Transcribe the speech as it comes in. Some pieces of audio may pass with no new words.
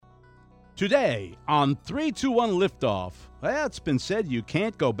Today on 321 Liftoff, well, it's been said you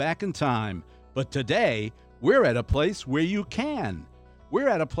can't go back in time, but today we're at a place where you can. We're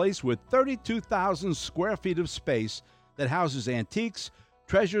at a place with 32,000 square feet of space that houses antiques,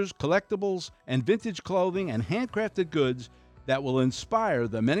 treasures, collectibles, and vintage clothing and handcrafted goods that will inspire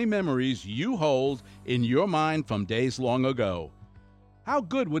the many memories you hold in your mind from days long ago. How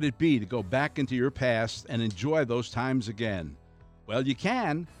good would it be to go back into your past and enjoy those times again? Well, you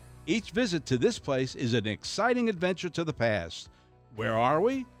can. Each visit to this place is an exciting adventure to the past. Where are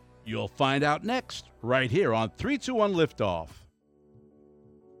we? You'll find out next, right here on 321 Liftoff.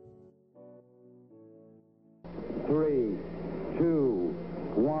 3, 2,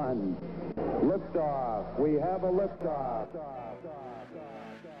 1. Liftoff. We have a liftoff.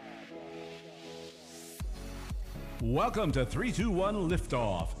 Welcome to 321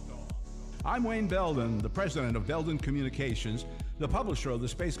 Liftoff. I'm Wayne Belden, the president of Belden Communications, the publisher of the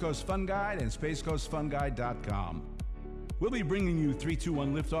Space Coast Fun Guide and SpaceCoastFunGuide.com. We'll be bringing you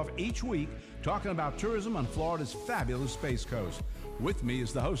 321 Liftoff each week, talking about tourism on Florida's fabulous Space Coast. With me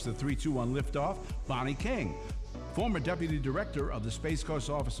is the host of 321 Liftoff, Bonnie King, former deputy director of the Space Coast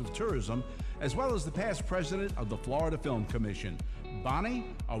Office of Tourism, as well as the past president of the Florida Film Commission. Bonnie,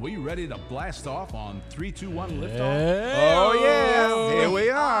 are we ready to blast off on 321 Liftoff? Oh, yeah. Here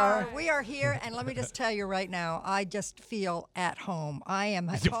we are. We are here, and let me just tell you right now, I just feel at home. I am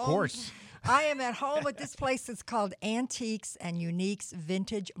at home. Of course. I am at home at this place that's called Antiques and Uniques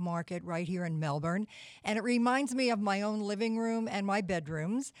Vintage Market right here in Melbourne. And it reminds me of my own living room and my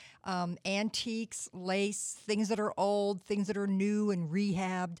bedrooms. Antiques, lace, things that are old, things that are new and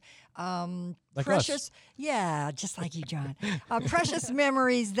rehabbed. Like precious, us. yeah, just like you, John. Precious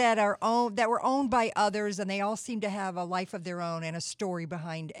memories that were owned by others, and they all seem to have a life of their own and a story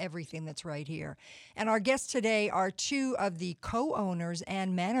behind everything that's right here. And our guests today are two of the co-owners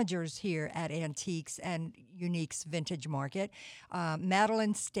and managers here at Antiques and Uniques Vintage Market,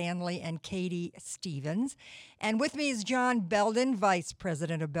 Madeline Stanley and Katie Stevens. And with me is John Belden, Vice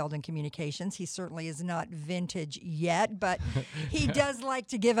President of Belden Communications. He certainly is not vintage yet, but he does like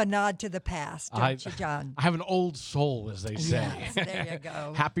to give a nod to the past, don't you, John? I have an old soul, as they say. Yes, there you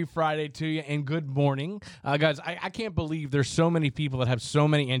go. Happy Friday to you, and good morning. Guys, I can't believe there's so many people that have so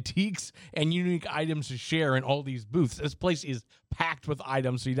many antiques and unique items to share in all these booths. This place is packed with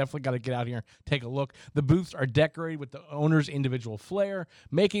items, so you definitely got to get out here and take a look. The booths are decorated with the owner's individual flair,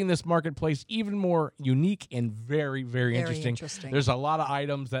 making this marketplace even more unique and very, very interesting. There's a lot of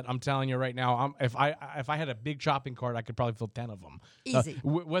items that I'm telling you right now. If I had a big shopping cart, I could probably fill 10 of them. Easy.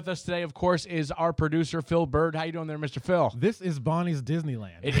 With us today, of course, is our producer, Phil Bird. How you doing there, Mr. Phil? This is Bonnie's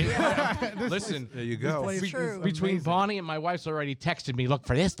Disneyland. It is. Listen, There you go. It's true. between Bonnie and my wife's already texted me, look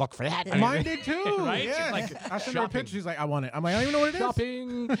for this, look for that. Mine did too. Right? Yes. She's like, I sent her a shopping. picture. She's like, I want it. I'm like, I don't even know what it is.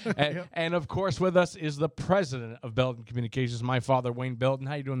 Shopping. and of course, with us is the president of Belden Communications, my father, Wayne Belden.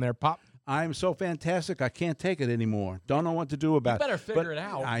 How you doing there, Pop? I'm so fantastic, I can't take it anymore. Don't know what to do about it. better figure But it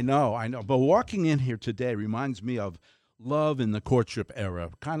out. I know. But walking in here today reminds me of love in the courtship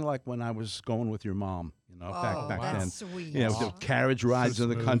era, kind of like when I was going with your mom, back then. That's sweet. You know, the carriage rides So in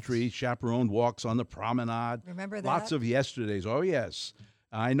the smooth. country, chaperoned walks on the promenade. Remember that? Lots of yesterdays. Oh, yes.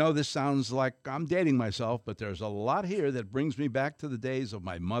 I know this sounds like I'm dating myself, but there's a lot here that brings me back to the days of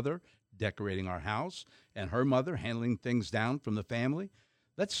my mother decorating our house and her mother handling things down from the family.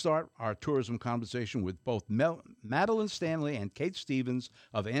 Let's start our tourism conversation with both Madeline Stanley and Kate Stevens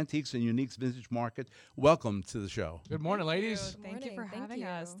of Antiques and Uniques Vintage Market. Welcome to the show. Good morning, ladies. Thank you for Thank having you.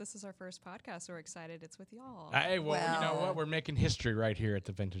 us. This is our first podcast. We're excited it's with y'all. Hey, well, you know Well- what? We're making history right here at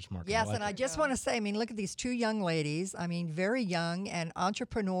the Vintage Market. Yes, like and it. I just want to say, look at these two young ladies. Very young and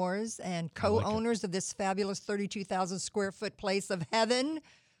entrepreneurs and co-owners of this fabulous 32,000 square foot place of heaven,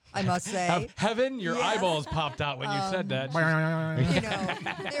 I must say. Heaven, your Yes. eyeballs popped out when you said that.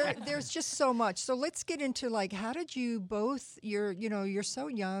 There's just so much. So let's get into how did you both? You're so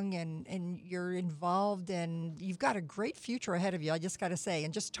young and you're involved and you've got a great future ahead of you. I just got to say,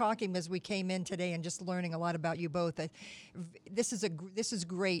 and just talking as we came in today and just learning a lot about you both. This is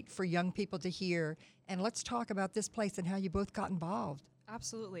great for young people to hear. And let's talk about this place and how you both got involved.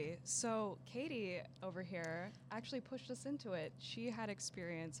 Absolutely. So Katie over here actually pushed us into it. She had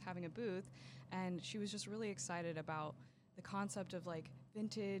experience having a booth, and she was just really excited about the concept of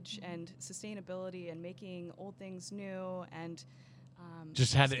vintage and sustainability and making old things new and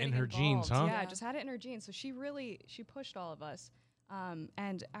Just had it getting in her genes, huh? Yeah, just had it in her genes. So she pushed all of us.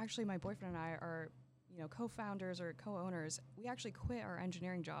 And actually, my boyfriend and I are co-founders or co-owners. We actually quit our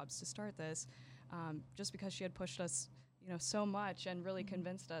engineering jobs to start this, just because she had pushed us so much and really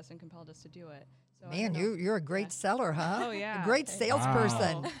convinced us and compelled us to do it. So I Man, don't know. you're a great seller, huh? Oh, yeah. A great Hey.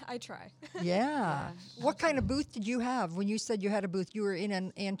 salesperson. Wow. I try. Yeah. What kind of booth did you have when you said you had a booth? You were in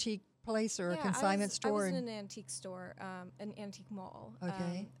an antique place or a consignment store? I was in and- an antique store, an antique mall.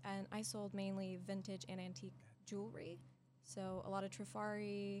 Okay. And I sold mainly vintage and antique jewelry. So a lot of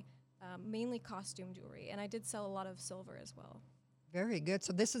Trifari, mainly costume jewelry. And I did sell a lot of silver as well. Very good.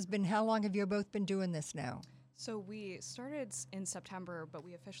 So this has been, how long have you both been doing this now? So we started in September, but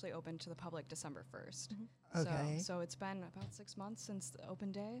we officially opened to the public December 1st. Okay. So it's been about 6 months since the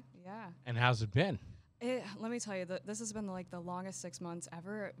open day. Yeah. And how's it been? Let me tell you, this has been like the longest 6 months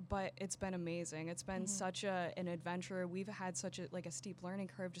ever, but it's been amazing. It's been such an adventure. We've had such a steep learning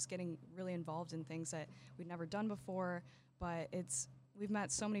curve, just getting really involved in things that we'd never done before. But we've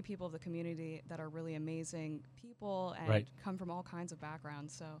met so many people of the community that are really amazing people and come from all kinds of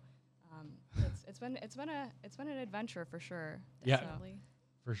backgrounds. So it's been an adventure for sure. Yeah. Definitely.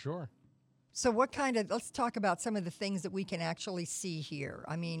 For sure. So let's talk about some of the things that we can actually see here.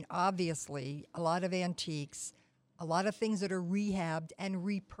 I mean, obviously, a lot of antiques, a lot of things that are rehabbed and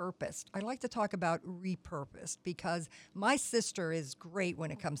repurposed. I like to talk about repurposed because my sister is great when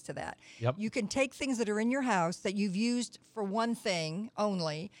it comes to that. Yep. You can take things that are in your house that you've used for one thing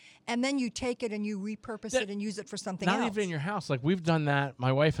only, and then you take it and you repurpose it and use it for something else. Not even in your house. Like we've done that.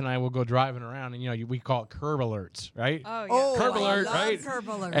 My wife and I will go driving around, and we call it curb alerts, right? Oh, yeah. Oh, Curb I alert, love right? Curb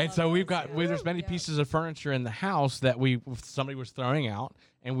alert. And so there's many pieces of furniture in the house that somebody was throwing out,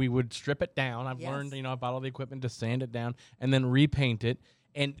 and we would strip it down. I've learned, about all the equipment to sand it down and then repaint it.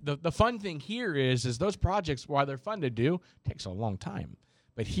 And the fun thing here is those projects, while they're fun to do, takes a long time.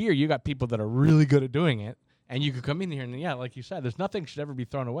 But here you got people that are really good at doing it. And you could come in here and, like you said, there's nothing should ever be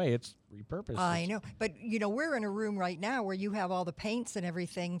thrown away. It's repurposed. I know. But, we're in a room right now where you have all the paints and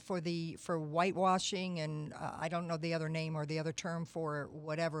everything for whitewashing and I don't know the other name or the other term for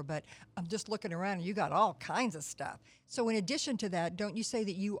whatever, but I'm just looking around and you got all kinds of stuff. So in addition to that, don't you say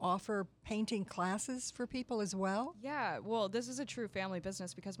that you offer painting classes for people as well? Yeah, well, this is a true family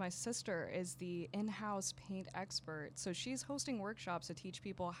business because my sister is the in-house paint expert. So she's hosting workshops to teach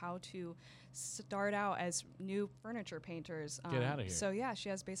people how to start out as new furniture painters. Get outta here. So yeah, she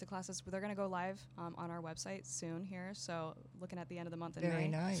has basic classes. They're going to go live on our website soon here. So looking at the end of the month in Very May.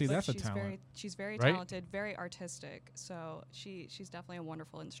 nice. See, But that's a she's talent. she's very Right? talented, very artistic. So she's definitely a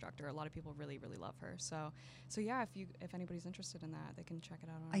wonderful instructor. A lot of people really, really love her. So yeah, if anybody's interested in that, they can check it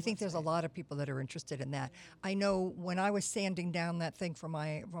out on our I think there's a website. lot of people that are interested in that. I know when I was sanding down that thing for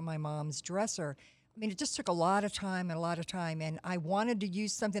my mom's dresser, I mean, it just took a lot of time, and I wanted to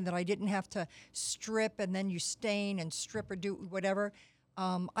use something that I didn't have to strip and then you stain and strip or do whatever.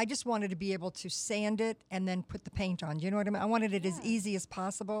 I just wanted to be able to sand it and then put the paint on. You know what I mean? I wanted it as easy as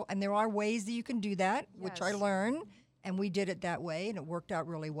possible, and there are ways that you can do that, which I Yes. learned. And we did it that way, and it worked out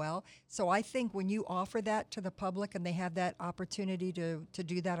really well. So I think when you offer that to the public and they have that opportunity to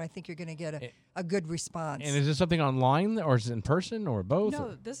do that, I think you're going to get a good response. And is this something online or is it in person or both?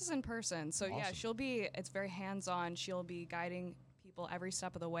 No, this is in person. So yeah, it's very hands-on. She'll be guiding people every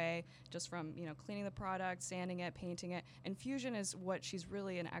step of the way, just from, cleaning the product, sanding it, painting it. And Fusion is what she's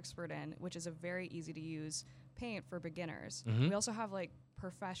really an expert in, which is a very easy to use paint for beginners. We also have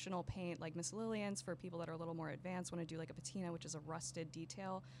professional paint like Miss Lillian's for people that are a little more advanced, want to do like a patina, which is a rusted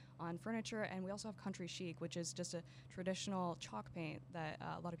detail on furniture. And we also have Country Chic, which is just a traditional chalk paint that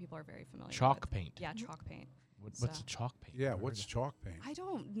a lot of people are very familiar with. Chalk paint. Yeah, chalk paint. What's a chalk paint? Yeah, what's chalk paint? I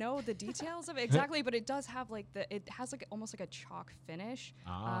don't know the details of it exactly, but it does have it has almost like a chalk finish.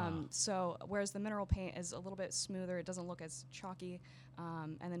 So whereas the mineral paint is a little bit smoother, it doesn't look as chalky.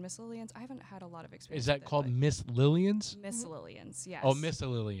 And then Miss Lillian's, I haven't had a lot of experience. Is that with it, called but Miss Lillian's? Miss Lillian's? Yes. Oh, Miss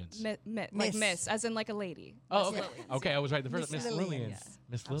Lillian's. Like Miss. Miss, as in like a lady. Oh, Miss okay. Lillian's, Okay, yeah. I was right the first. Miss Miss Lillian's. Lillian's. Yeah.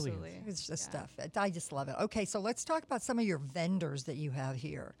 Miss Lillian's. Absolutely. It's just Yeah. stuff. I just love it. Okay, so let's talk about some of your vendors that you have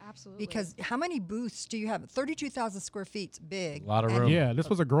here. Absolutely. Because how many booths do you have? 32,000 square feet's big. A lot of And room. Yeah, this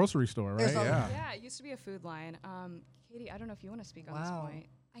was a grocery store, right? There's a- Yeah. Yeah, it used to be a food line. Katie, I don't know if you want to speak on Wow. this point.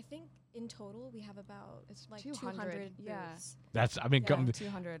 I think in total we have about It's like 200, 200 yeah. booths. That's, I mean, Yeah, come,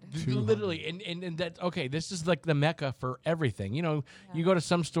 200. literally, and that, okay, this is like the mecca for everything. You go to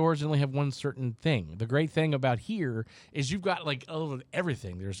some stores and only have one certain thing. The great thing about here is you've got like a little of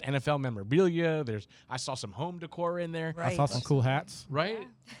everything. There's NFL memorabilia. I saw some home decor in there. Right. I saw some cool hats. Right?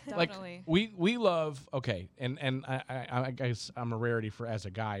 Definitely. Like we love, okay, and I guess I'm a rarity as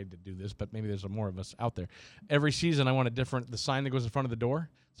a guy to do this, but maybe there's more of us out there. Every season I want the sign that goes in front of the door.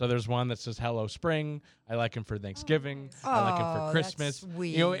 So there's one that says "Hello Spring." I like them for Thanksgiving. I like them Oh, for that's Christmas. And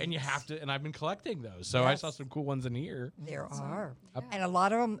you sweet. have to. And I've been collecting those. So I saw Yes. some cool ones in here. There are, yeah. and a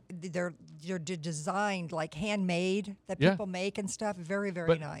lot of them they're designed like handmade that Yeah. people make and stuff. Very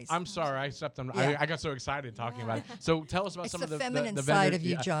But nice. I'm sorry, I stepped on. Yeah. I got so excited talking about it. So tell us about It's some the of the feminine the side vendors- of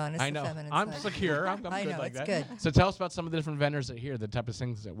you, John. It's I the know. feminine I'm side. secure. I'm I good know, like it's that. good. So tell us about some of the different vendors that here, the type of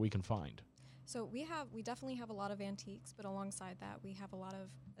things that we can find. So we definitely have a lot of antiques, but alongside that, we have a lot of,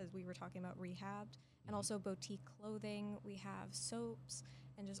 as we were talking about, rehabbed and also boutique clothing. We have soaps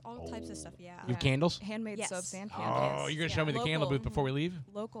and just all types of stuff. Yeah. You have candles? Handmade Yes. soaps and Oh, candles. you're gonna show me the candle Local- booth before we leave?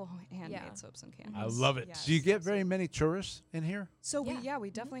 Local handmade Yeah. soaps and I candles. love it. Yes. Do you get very many tourists in here? So Yeah. we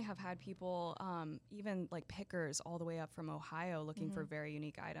definitely have had people, even like pickers all the way up from Ohio looking for very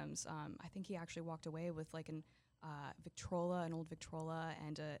unique items. I think he actually walked away with like an Victrola, an old Victrola,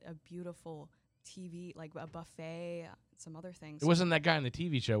 and a beautiful TV, like a buffet, some other things. It wasn't that guy on the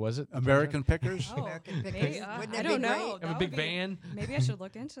TV show, was it? American Pickers? Oh, American maybe, Pickers. Wouldn't I it be don't know. great? Have That a would big be- van. Maybe I should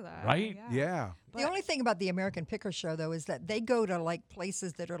look into that. Right? Yeah. The only thing about the American Picker Show, though, is that they go to like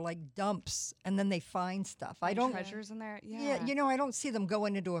places that are like dumps, and then they find stuff. I don't. treasures in there. Yeah, you know, I don't see them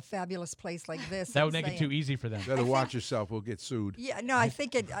going into a fabulous place like this. That would I'm make it saying. too easy for them. Better watch yourself. We'll get sued. Yeah, no, I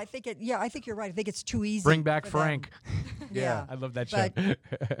think it. Yeah, I think you're right. I think it's too easy. Bring back for them. Frank. Yeah. I love that show. But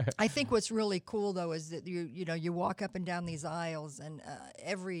I think what's really cool though is that you know you walk up and down these aisles, and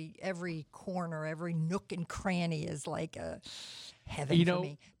every corner, every nook and cranny is like a heaven You for know,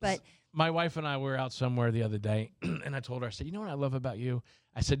 me. But My wife and I were out somewhere the other day, and I told her, I said, you know what I love about you?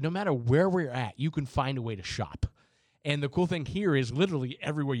 I said, no matter where we're at, you can find a way to shop. And the cool thing here is literally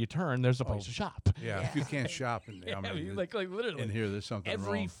everywhere you turn, there's a place to shop. Yeah, if you can't shop in there, I mean, like literally. in here, there's something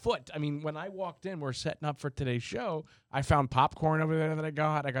Every wrong. foot. I mean, when I walked in, we're setting up for today's show. I found popcorn over there that I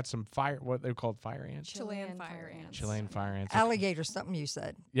got. I got some what they're called, fire ants. Chilean fire ants. Chilean fire ants. alligator, something you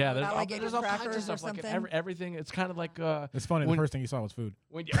said. Yeah, there's alligator all kinds of crackers or stuff. Like something. everything. It's kind of like It's funny. When- The first thing you saw was food.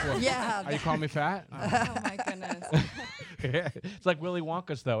 when Yeah. Are you calling me fat? Oh my goodness. It's like Willy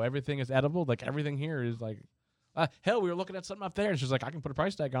Wonka's though. Everything is edible. Like everything here is like. Hell, we were looking at something up there, and she's like, "I can put a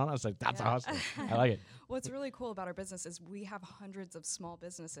price tag on it." I was like, "That's awesome. I like it." What's really cool about our business is we have hundreds of small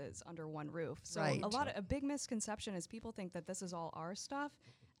businesses under one roof. So Right. a big misconception is people think that this is all our stuff.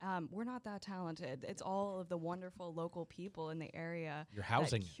 We're not that talented. It's all of the wonderful local people in the area Your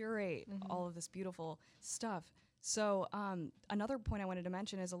housing. that curate all of this beautiful stuff. So another point I wanted to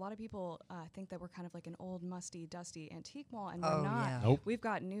mention is a lot of people think that we're kind of like an old, musty, dusty antique mall, and Oh, we're not. yeah. Nope. We've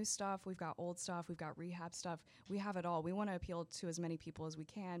got new stuff, we've got old stuff, we've got rehab stuff. We have it all. We want to appeal to as many people as we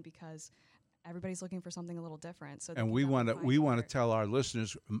can because everybody's looking for something a little different. So And they we can want to find we want here. to tell our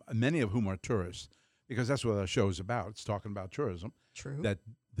listeners, many of whom are tourists, because that's what our show is about. It's talking about tourism. True. That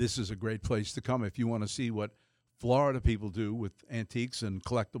this is a great place to come if you want to see what Florida people do with antiques and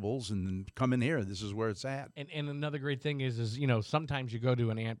collectibles, and then come in here. This is where it's at. And another great thing is you know sometimes you go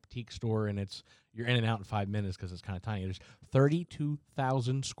to an antique store and you're in and out in 5 minutes because it's kind of tiny. There's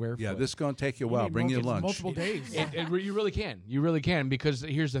 32,000 square Yeah, foot. this is going to take you a You while. need Bring you multiple- lunch. Multiple days. You really can because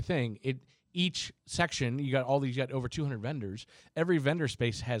here's the thing. Each section you got over 200 vendors. Every vendor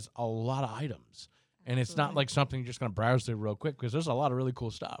space has a lot of items, and it's not like something you're just going to browse through real quick because there's a lot of really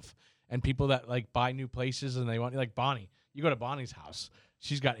cool stuff. And people that like buy new places and they want like Bonnie. You go to Bonnie's house.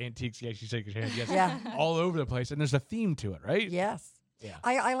 She's got antiques. Yeah, she's shaking her hand. Yes, Yeah. all over the place, and there's a theme to it, right? Yes. Yeah.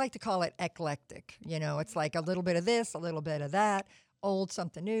 I like to call it eclectic. You know, it's like a little bit of this, a little bit of that, old,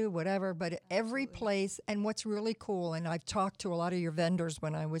 something new, whatever. But every place, and what's really cool, and I've talked to a lot of your vendors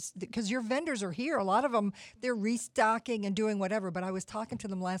when I was, because your vendors are here. A lot of them, they're restocking and doing whatever. But I was talking to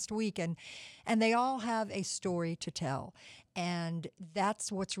them last week, and they all have a story to tell. And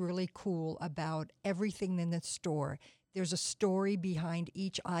that's what's really cool about everything in the store. There's a story behind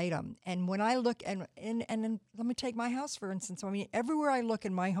each item. And when I look, and let me take my house, for instance. I mean, everywhere I look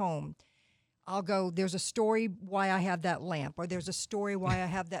in my home, I'll go, there's a story why I have that lamp, or there's a story why I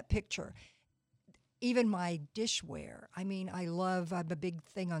have that picture. Even my dishware. I mean, I'm a big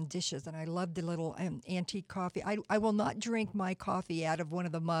thing on dishes, and I love the little antique coffee. I will not drink my coffee out of one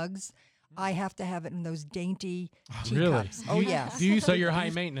of the mugs. I have to have it in those dainty Really? teacups. Oh, yes. So you're high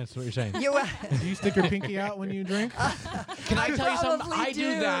maintenance. What you're saying? You, Do you stick your pinky out when you drink? Can I tell you something? probably I do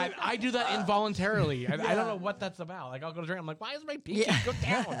do. that. I do that involuntarily. I don't know what that's about. Like I'll go to drink. I'm like, why is my pinky go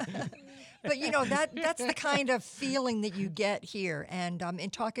down? But you know that's the kind of feeling that you get here, and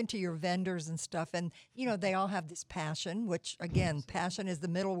in talking to your vendors and stuff, and you know they all have this passion, which again, passion is the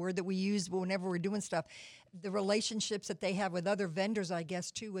middle word that we use whenever we're doing stuff. The relationships that they have with other vendors, I guess,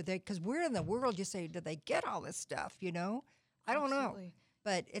 too, with it, because where in the world you say did they get all this stuff? You know, I don't know, Absolutely.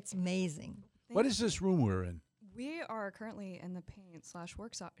 but it's amazing. What is this room we're in? We are currently in the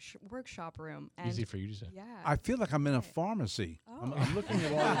paint/workshop room. And Easy for you to say. Yeah. I feel like I'm in a pharmacy. I'm looking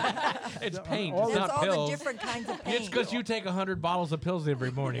at all. It's paint. all It's the- not It's all pills. the different kinds of paint. It's because you take 100 bottles of pills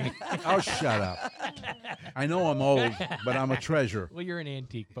every morning. Oh, shut up. I know I'm old, but I'm a treasure. Well, you're an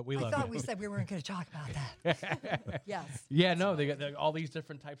antique, but we I love thought you. we said we weren't going to talk about that. Yes. Yeah, no, they got all these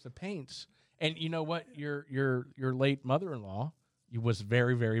different types of paints. And you know what? Your late mother-in-law was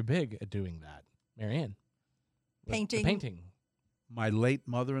very, very big at doing that. Marianne. With the Painting. painting. My late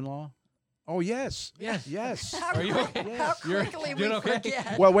mother-in-law? Oh, yes. Yes. Yes. How Are you okay? How You're quickly we doing okay?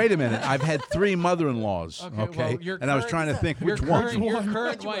 forget. Well, wait a minute. I've had 3 mother-in-laws. Okay, Okay. well, your And I was current- trying to think Your which one.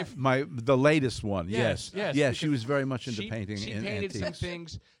 current wife. The latest one. Yes, Yes. yes, Yeah, she because was very much into she, painting she and painted some antiques.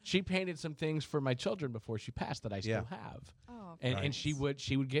 things. She painted some things for my children before she passed that I still have. Oh, And Right. she would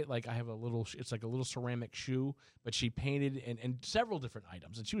get like I have a little it's like a little ceramic shoe, but she painted and several different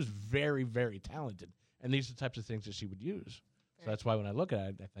items, and she was very, very talented. And these are the types of things that she would use. So that's why when I look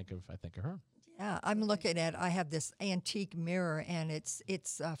at it, I think of her. Yeah, I'm looking at. I have this antique mirror, and it's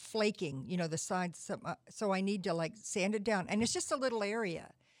flaking. You know, the sides. So I need to like sand it down, and it's just a little area,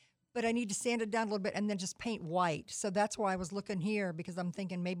 but I need to sand it down a little bit and then just paint white. So that's why I was looking here because I'm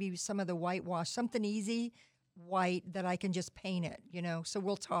thinking maybe some of the whitewash, something easy, white that I can just paint it. You know, so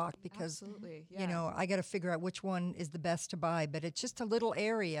we'll talk because absolutely. you know I got to figure out which one is the best to buy. But it's just a little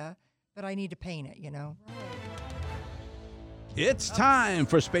area, but I need to paint it. You know. It's time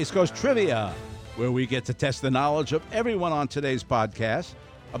for Space Coast Trivia, where we get to test the knowledge of everyone on today's podcast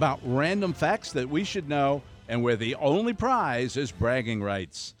about random facts that we should know and where the only prize is bragging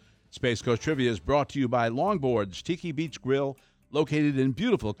rights. Space Coast Trivia is brought to you by Longboard's Tiki Beach Grill, located in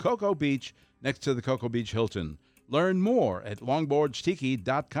beautiful Cocoa Beach next to the Cocoa Beach Hilton. Learn more at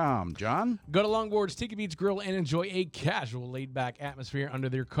longboardstiki.com. John? Go to Longboard's Tiki Beach Grill and enjoy a casual, laid-back atmosphere under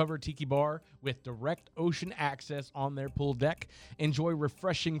their covered tiki bar with direct ocean access on their pool deck. Enjoy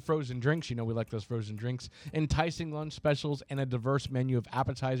refreshing frozen drinks. You know we like those frozen drinks. Enticing lunch specials and a diverse menu of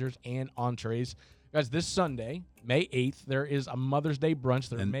appetizers and entrees. Guys, this Sunday, May 8th, there is a Mother's Day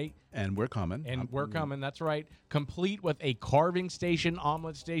brunch. And we're coming. We're coming, that's right. Complete with a carving station,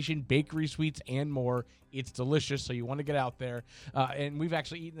 omelet station, bakery suites, and more. It's delicious, so you want to get out there. And we've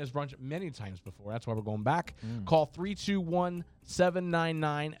actually eaten this brunch many times before. That's why we're going back. Call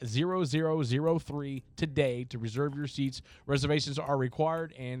 321-799-0003 today to reserve your seats. Reservations are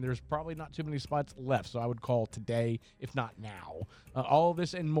required, and there's probably not too many spots left, so I would call today, if not now. All of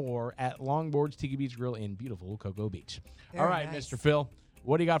this and more at Longboard's Tiki Beach Grill in beautiful Cocoa Beach. Very All right, nice. Mr. Phil,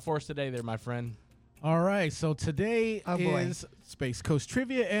 what do you got for us today there, my friend? All right, so today Oh, boy. is Space Coast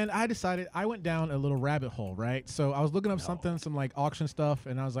Trivia, and I decided I went down a little rabbit hole, right? So I was looking up some like auction stuff,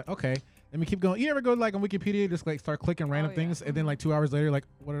 and I was like, okay, let me keep going. You ever go like on Wikipedia, just like start clicking random yeah. things, and then like 2 hours later, like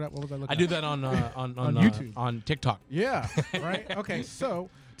what was I looking I at? do that on YouTube. on TikTok. Yeah, right? Okay, so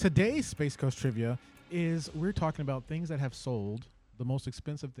today's Space Coast Trivia is we're talking about things that have sold, the most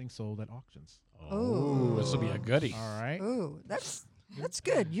expensive things sold at auctions. Ooh, this will be a goodie. All right? Ooh, that's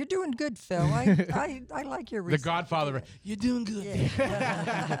good. You're doing good, Phil. I like your The research. Godfather. You're doing good.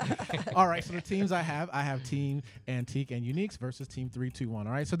 Yeah. All right, so the teams I have Team Antique and Uniques versus Team 321.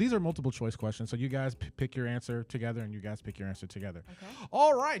 All right, so these are multiple choice questions. So you guys pick your answer together, and you guys pick your answer together. Okay.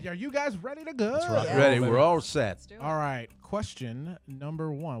 All right, are you guys ready to go? That's right. Yeah. Ready. We're all set. Let's do it. All right, question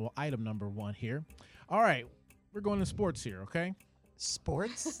number 1. Well, item number 1 here. All right, we're going to sports here, okay?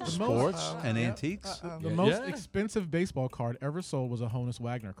 Sports. Sports and yeah. antiques. The Yeah. most expensive baseball card ever sold was a Honus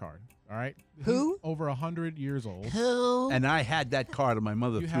Wagner card. All right, Who? He's over 100 years old. And I had that card, and my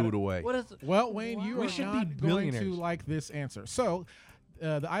mother You threw had it away. What is Well, Wayne, you We are should not be going to billionaires. like this answer. So,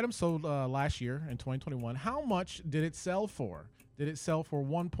 the item sold last year in 2021. How much did it sell for? Did it sell for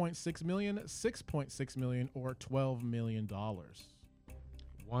 1.6 million, 6.6 million, or $12 million?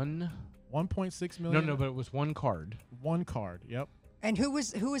 one? 1.6 No, million. no, but it was one card. one card. Yep. And who was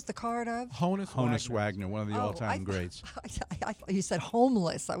the card of? Honus Wagner, one of the Oh, all-time greats. I thought you said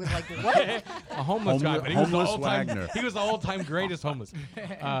homeless. I was like, what? A homeless guy, but he was the Homeless all-time. Wagner. He was the all-time greatest homeless.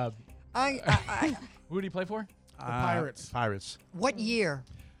 I Who did he play for? The Pirates. Pirates. what year?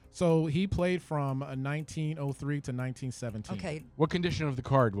 So he played from 1903 to 1917. Okay, What condition of the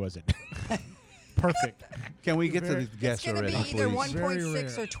card was it? Perfect. Can we get to Very- the guess it's going to already, be either please? 1.6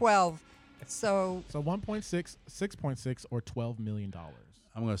 Very or 12. So So 1.6, 6.6, or $12 million.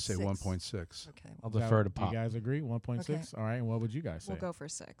 I'm going to say Six. 1.6. okay. I'll defer to You Pop. guys agree? 1.6. Okay. All right. And what would you guys say? We'll go for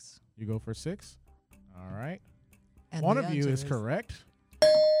 6. You go for 6. All right. And One the of you answer is correct.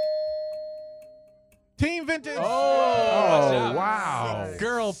 Team Vintage. Oh, wow.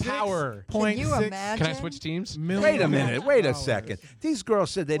 Girl power. Can you 6.6 imagine? Can I switch teams? million Wait a minute. Wait a dollars. second. These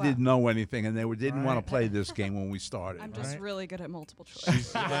girls said they Wow. didn't know anything and they didn't want Right. to play this game when we started. I'm just Right. really good at multiple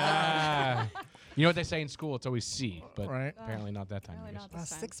choice. Ah. You know what they say in school? It's always C, but Right. apparently not that time. Apparently I guess. not this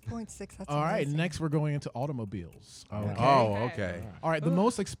time. 6.6. That's All right, amazing. next we're going into automobiles. Okay. Oh, okay. All right, the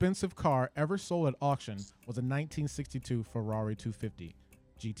most expensive car ever sold at auction was a 1962 Ferrari 250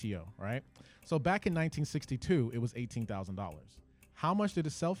 GTO, right? So back in 1962, it was $18,000. How much did it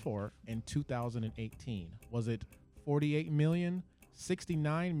sell for in 2018? Was it 48 million,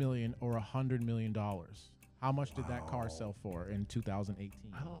 69 million, or 100 million dollars? How much did that car sell for in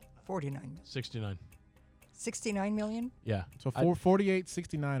 2018? 49. 69. 69 million? Yeah. So I- 48,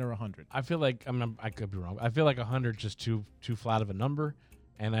 69, or 100? I feel like I could be wrong. I feel like 100 just too flat of a number,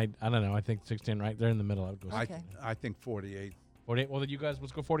 and I don't know. I think 16 right there in the middle. I would go Okay. I think 48. 48. Well, then you guys,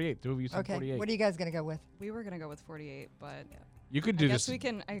 let's go 48. Two of you said Okay. 48. What are you guys going to go with? We were gonna go with 48, but You could I do guess this. we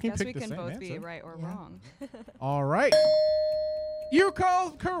can. I can guess pick we the can same both be answer. right or Yeah. wrong. All right. You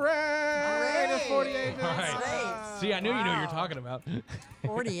called correct. Hooray. It's 48 All right. Great. See, I knew you knew what Wow. you're talking about.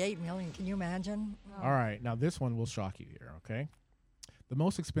 48 million. Can you imagine? All right, now this one will shock you here, okay? The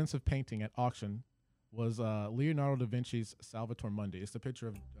most expensive painting at auction was Leonardo da Vinci's Salvator Mundi. It's the picture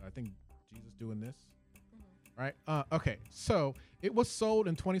of, I think, Jesus doing this. Right? Okay, so it was sold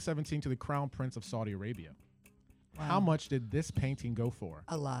in 2017 to the Crown Prince of Saudi Arabia. How Wow. much did this painting go for?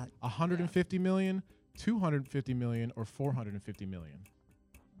 A lot. 150 million, 250 million, or 450 million?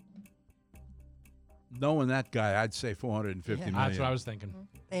 Knowing that guy, I'd say 450 Yeah. million. That's what I was thinking.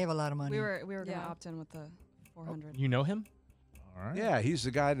 They have a lot of money. We were gonna Yeah. opt in with the 400. You know him? All right. Yeah, he's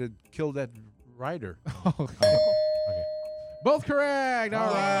the guy that killed that writer. Okay. Both correct.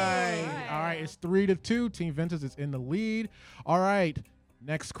 All Yay. right. All right. It's 3-2. Team Ventus is in the lead. All right.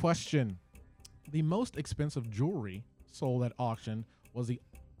 Next question. The most expensive jewelry sold at auction was the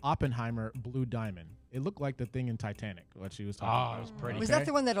Oppenheimer Blue Diamond. It looked like the thing in Titanic, what she was talking Oh, about. it was pretty. Was Okay. that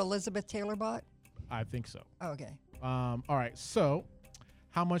the one that Elizabeth Taylor bought? I think so. Oh, okay. All right. So,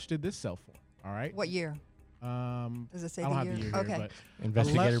 how much did this sell for? All right. What year? Does Does it say I don't the have year? the year Okay. here, but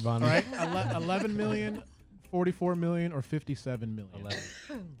Investigator Bonnie. All right. 11 million, 44 million, or 57 million.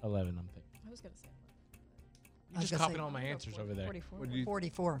 11, I'm thinking. I was gonna say. You I was just gonna copying say all my answers over there. 44. What do you-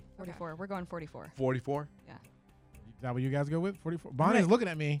 44. 44. We're going 44. 44? Is that what you guys go with? 44. Bonnie's Right. looking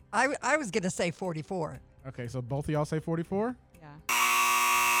at me. I was going to say 44. Okay, so both of y'all say 44. Yeah.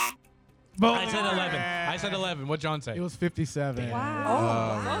 Both I said 11. I said 11. What'd John say? It was 57. Oh, Both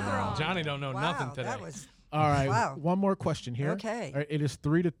are wrong. Johnny don't know wow. nothing today. That was All right. Wow. One more question here. Okay. All right, it is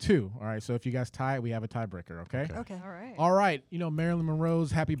 3-2. All right. So if you guys tie, we have a tiebreaker. Okay. okay. All right. All right. You know Marilyn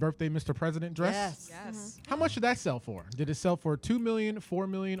Monroe's "Happy Birthday, Mr. President" dress. Yes. Yes. How much did that sell for? Did it sell for 2 million, 4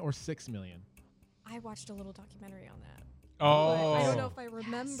 million, or 6 million? I watched a little documentary on that. Oh. But I don't know if I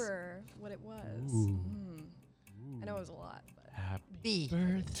remember what it was. Ooh. I know it was a lot, but Happy B.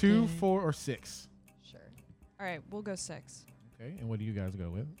 birthday. 2, 4, or 6? sure. All right. We'll go 6. Okay. And what do you guys go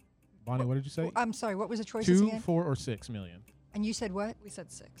with? Bonnie, what did you say? I'm sorry. What was the choices 2, again? 4, or 6 million? And you said what? We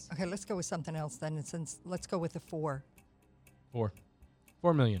said 6. Okay, let's go with something else then. And since let's go with the 4. 4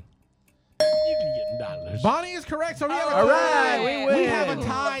 million. $4 Bonnie is correct. So we have a All tie. right, we We have a win.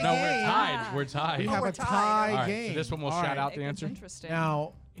 tie No, game. we're tied. We're tied. We Oh, have we're a tied. tie All right, game. so this one will All shout right. out the It's answer. interesting.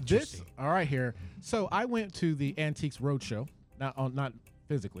 Now, this, Interesting. all right here. So I went to the Antiques Roadshow. Not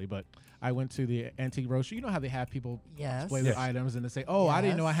physically, but I went to the Antique Roadshow. You know how they have people Yes. display their Yes. items and they say, oh, I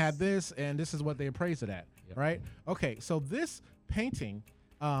didn't know I Yes. had this, and this is what they appraised it at, Yep. right? Okay, so this painting,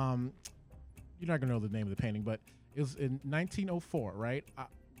 you're not going to know the name of the painting, but it was in 1904, right?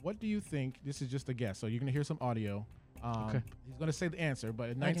 What do you think? This is just a guess, so you're going to hear some audio. Okay. He's going to say the answer, but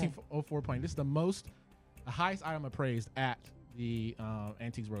in 1904 painting, this is the highest item appraised at the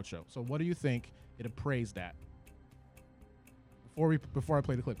Antiques Roadshow. So what do you think it appraised at? Before I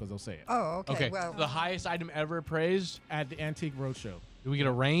play the clip, because they'll say it. Oh, okay. Okay. Well, The highest item ever appraised. At the Antique Roadshow. Do we get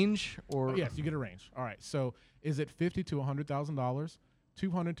a range or? Oh, yes, you get a range. All right. So is it $50,000 to $100,000,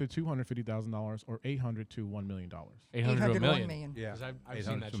 $200,000 to $250,000, or $800,000 to $1 million? 800 to a 801 million. million. Yeah. 'Cause I've seen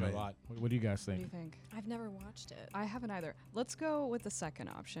 800 that to show a million. lot. What do you guys What do you think? think? I've never watched it. I haven't either. Let's go with the second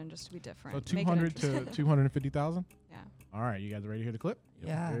option just to be different. So Make it 200 to interesting. 250,000. Yeah. All right, you guys ready to hear the clip?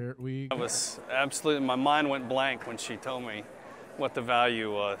 Yeah. Here we I go. was absolutely, my mind went blank when she told me what the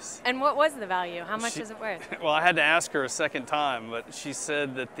value was. And what was the value? How much She- is it worth? Well, I had to ask her a second time, but she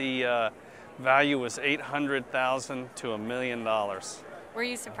said that the value was $800,000 to $1 million. Were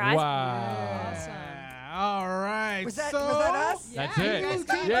you surprised? Wow. Awesome. All right. Was that so us? That's Yeah, it. you guys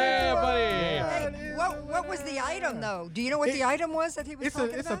got it. Yeah, buddy. Hey, what What was the item, though? Do you know what the item was that he was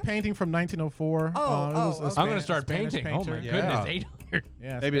talking It's about? a painting from 1904. Okay. I'm going to start painting. Oh, my Yeah. goodness. 800.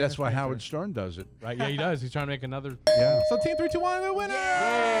 Yeah, Maybe that's Spanish why painter. Howard Stern does it. Right? Yeah, he does. He's trying to make another. Yeah. So Team 3, 2, 1, the winner.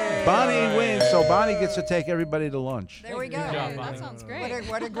 Bonnie wins, so Bonnie gets to take everybody to lunch. There we go. Good job, Hey, Bonnie. that sounds great.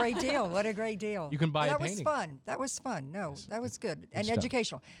 What a great deal. What a great deal. You can buy Well, a that painting. was fun. That was fun. No, that was good. And stuff.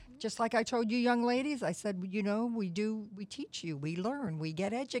 educational. Just like I told you young ladies, I said, you know, we teach you, we learn, we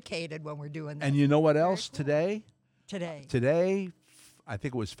get educated when we're doing that And you know what else today? today. Today, I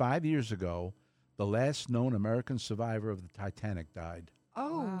think it was 5 years ago, the last known American survivor of the Titanic died.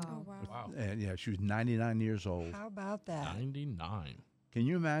 Oh, Oh, wow. Wow. And yeah, she was 99 years old. how about that? 99. Can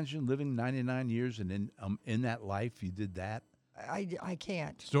you imagine living 99 years and in that life you did that? I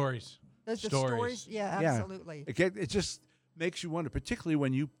can't. Stories. Those the Stories. stories. Yeah, Yeah. absolutely. It just makes you wonder, particularly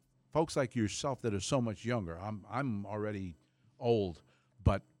when you folks like yourself that are so much younger. I'm already old,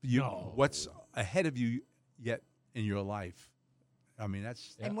 but No. what's ahead of you yet in your life? I mean,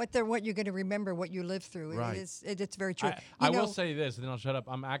 that's And what you're going to remember, what you lived through. Right. It's very true. I You know, will say this, and then I'll shut up.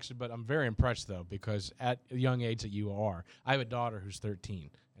 I'm very impressed though, because at a young age that you are, I have a daughter who's 13,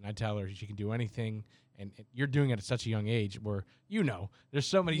 and I tell her she can do anything, and you're doing it at such a young age where there's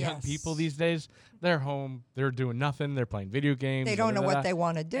so many young Yes. people these days. They're home, they're doing nothing, they're playing video games. They don't know what they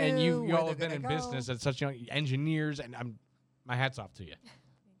want to do. And you where all have they're been in gonna go. business at such young engineers, and my hat's off to you.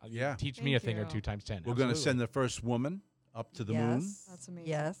 Yeah. Teach me a Thank thing or you. two times 10. we're going to Absolutely. send the first woman up to the moon Yes. That's amazing.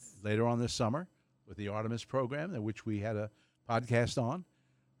 Yes. later on this summer with the Artemis program, which we had a podcast on.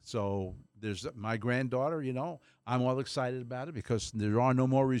 So there's my granddaughter, I'm all excited about it because there are no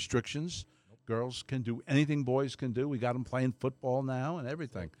more restrictions. Girls can do anything boys can do. We got them playing football now and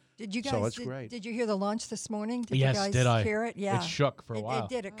everything. Did you guys? So it's did, great. Did you hear the launch this morning? Did Yes, you guys did I? hear it? Yeah. It shook for a while. It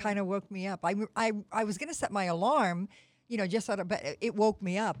did. It kind of woke me up. I was going to set my alarm, just sort of, but it woke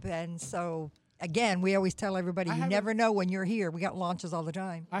me up. And so again, we always tell everybody, you never know when you're here. We got launches all the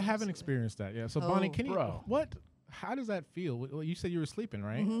time. I haven't experienced that yet. So Bonnie, Oh. can you? Bro. How does that feel? Well, you said you were sleeping,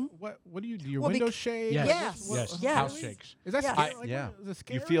 right? What do you do? Your Well, windows shake? Yes. Yes. Yes. Yes. House shakes. Is that Yeah. scary? Like, Yeah. is it You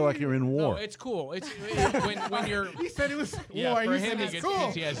scary? feel like you're in No, war. it's cool. It's when you're. He said it was Yeah, war. for You him said he it's gets cool.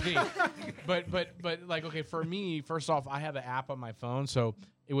 PTSD. but like, okay, for me, first off, I have an app on my phone, so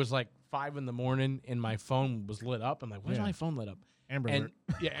it was like 5 a.m. and my phone was lit up. I'm like, why's Yeah. my phone lit up? Amber And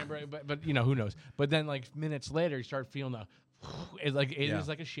Alert. yeah, Amber, but who knows? But then like minutes later, you start feeling the. It Yeah. is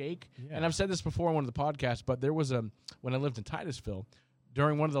like a shake, Yeah. and I've said this before on one of the podcasts. But there was when I lived in Titusville,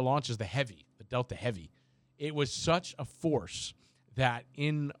 during one of the launches, the Delta Heavy, it was such a force that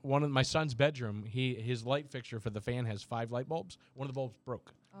in one of my son's bedroom, his light fixture for the fan has 5 light bulbs. One of the bulbs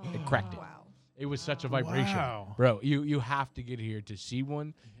broke. It cracked it. Wow. It was such a vibration, Wow. bro. You have to get here to see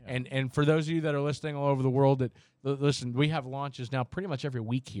one. And for those of you that are listening all over the world, that listen, we have launches now pretty much every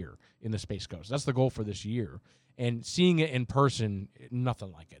week here in the Space Coast. That's the goal for this year. And seeing it in person,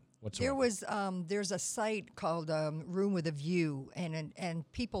 nothing like it whatsoever. There was there's a site called Room with a View, and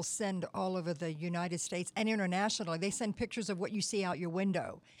people send all over the United States and internationally. They send pictures of what you see out your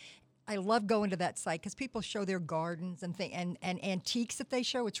window. I love going to that site because people show their gardens and antiques that they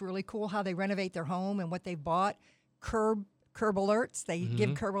show. It's really cool how they renovate their home and what they've bought. Curb alerts. They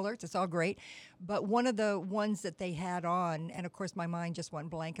give curb alerts. It's all great. But one of the ones that they had on, and of course my mind just went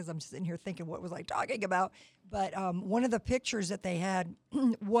blank because I'm sitting here thinking, what was I talking about? But one of the pictures that they had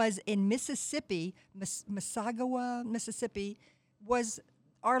was in Mississippi, Mississauga, Mississippi, was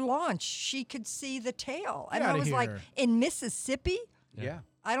our launch. She could see the tail. And Get I outta was like, here. in Mississippi? Yeah.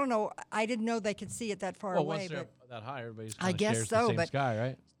 I don't know. I didn't know they could see it that far well, away. once they're But that high, everybody's I kinda guess shares so, the same but sky,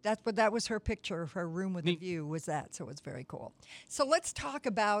 right? that was her picture of her room with a Neat. view was that. So it was very cool. So let's talk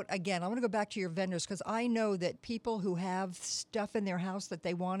about, again, I want to go back to your vendors because I know that people who have stuff in their house that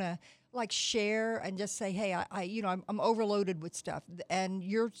they want to like share and just say, hey, I'm overloaded with stuff. And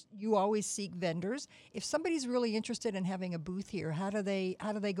you always seek vendors. If somebody's really interested in having a booth here, how do they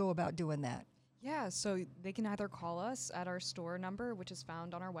go about doing that? Yeah, so they can either call us at our store number, which is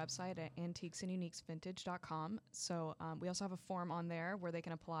found on our website at antiquesanduniquesvintage.com. So we also have a form on there where they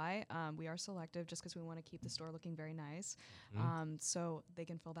can apply. We are selective just because we want to keep the store looking very nice. So they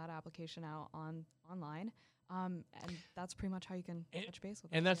can fill that application out online. And that's pretty much how you can touch base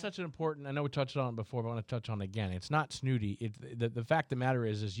with us. And that's such an important. I know we touched on it before, but I want to touch on it again. It's not snooty. The fact of the matter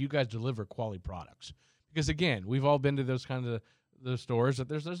is you guys deliver quality products. Because again, we've all been to those kinds of the stores that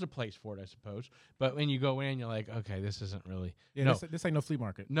there's a place for it, I suppose. But when you go in, you're like, okay, this isn't really. Yeah, no, this ain't no flea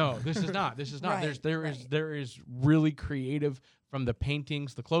market. no, this is not. This is not. Right, There is really creative, from the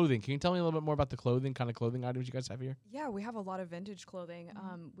paintings, the clothing. Can you tell me a little bit more about the kind of clothing items you guys have here? Yeah, we have a lot of vintage clothing.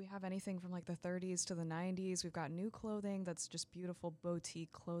 We have anything from like the 30s to the 90s. We've got new clothing that's just beautiful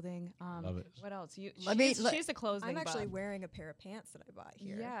boutique clothing. Love it. What else? She's the clothing. I'm actually buff. wearing a pair of pants that I bought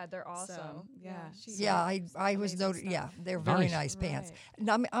here. Yeah, they're awesome. So, Yeah, I was noted. Yeah, they're very nice pants.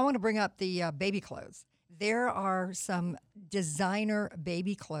 Now I want to bring up the baby clothes. There are some designer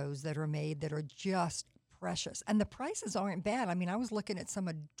baby clothes that are made that are just precious, and the prices aren't bad. I mean, I was looking at some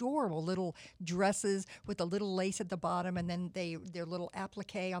adorable little dresses with a little lace at the bottom, and then their little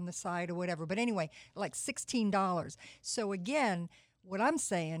applique on the side or whatever. But anyway, like $16. So again, what I'm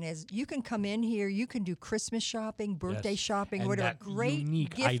saying is, you can come in here, you can do Christmas shopping, birthday shopping, and whatever. that Great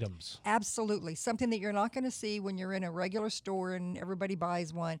unique gift. items. Absolutely, something that you're not going to see when you're in a regular store and everybody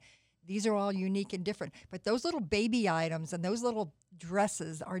buys one. These are all unique and different. But those little baby items and those little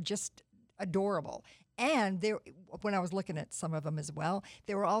dresses are just adorable. And when I was looking at some of them as well,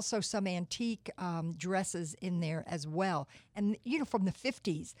 there were also some antique dresses in there as well. And, from the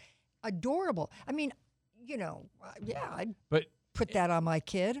 50s. Adorable. I mean, I'd put that on my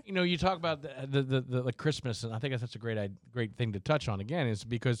kid. You talk about the Christmas, and I think that's a great thing to touch on again, is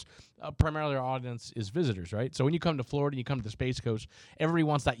because primarily our audience is visitors, right? So when you come to Florida, you come to the Space Coast, everybody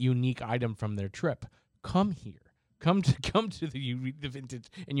wants that unique item from their trip. Come here. Come to the vintage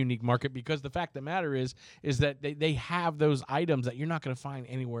and unique market, because the fact of the matter is that they have those items that you're not going to find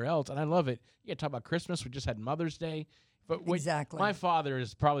anywhere else, and I love it. You talk about Christmas. We just had Mother's Day. But exactly. My father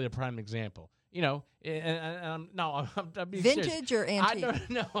is probably a prime example. I'm being vintage serious. or antique? I don't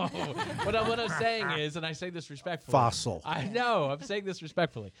know. what I'm saying is, and I say this respectfully. Fossil. I know. I'm saying this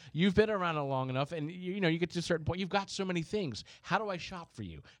respectfully. You've been around long enough, and you get to a certain point. You've got so many things. How do I shop for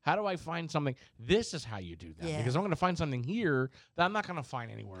you? How do I find something? This is how you do that. Yeah. Because I'm going to find something here that I'm not going to find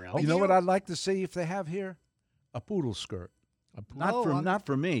anywhere else. You know what I'd like to see if they have here? A poodle skirt. Not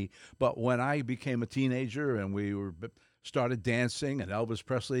for me, but when I became a teenager and we started dancing and Elvis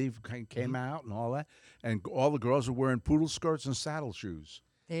Presley came out and all that, and all the girls were wearing poodle skirts and saddle shoes.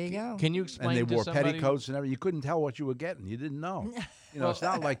 There you go. Can you explain? And they to wore somebody? petticoats and everything. You couldn't tell what you were getting. You didn't know. It's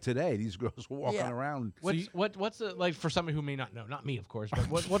not like today. These girls were walking around. What's the, like, for somebody who may not know? Not me, of course. But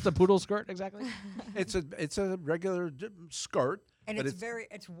what's a poodle skirt exactly? It's a regular skirt. And but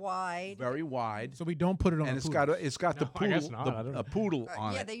it's wide. Very wide. So we don't put it on. And the it's got the I guess poodle, not. a poodle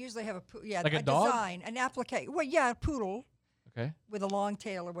on Yeah, it. they usually have Like a dog? design, an applique. Well, yeah, a poodle. Okay. With a long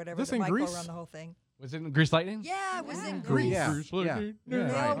tail or whatever This that in might Greece? go around the whole thing. Was it in Grease Lightning? Yeah, it was in Greece. Greece. Yeah. Grease yeah. Lightning. They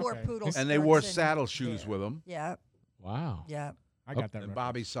Yeah. all wore Okay. poodle And they skirts wore and- saddle shoes with them. Yeah, Wow. yeah, I got that. And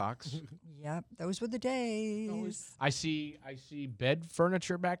Bobby socks. yeah. Those were the days. I see bed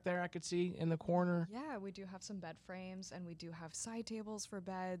furniture back there. I could see in the corner. Yeah, we do have some bed frames, and we do have side tables for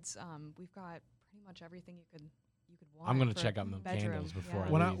beds. We've got pretty much everything you could want. I'm gonna for check out the bedroom. candles before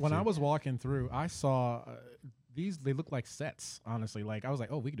Yeah. When I was walking through, I saw these. They look like sets. Honestly, like I was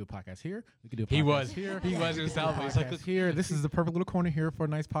like, oh, we could do a podcast here. We could do a podcast He was here. He was. He was telling me. He's like, Podcast here. This is the perfect little corner here for a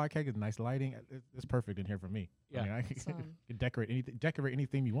nice podcast. It's nice lighting. It's perfect in here for me. Yeah. I mean, I Awesome. can decorate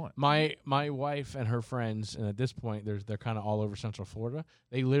anything you want. My wife and her friends, and at this point, they're kind of all over Central Florida.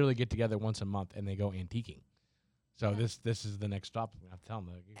 They literally get together once a month and they go antiquing. So this is the next stop. I'm telling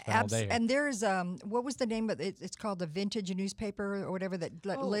them, you spend all day here. And there's what was the name of it? It's called the Vintage newspaper or whatever that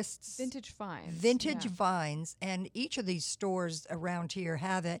lists Vintage Finds. Vintage yeah. Finds, and each of these stores around here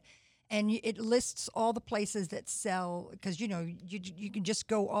have it, and it lists all the places that sell, because you can just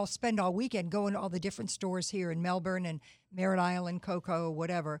go spend all weekend going to all the different stores here in Melbourne and Merritt Island, Cocoa,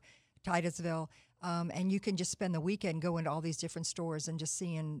 whatever, Titusville, and you can just spend the weekend going to all these different stores and just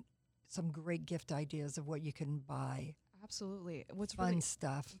seeing some great gift ideas of what you can buy. Absolutely. What's Fun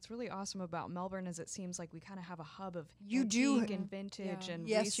stuff. What's really awesome about Melbourne is it seems like we kind of have a hub of You do. antique and vintage and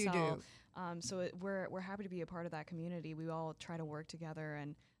Yes, you resell. do. So we're happy to be a part of that community. We all try to work together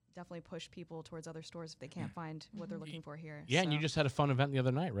and definitely push people towards other stores if they can't find what they're looking for here. Yeah, and you So- just had a fun event the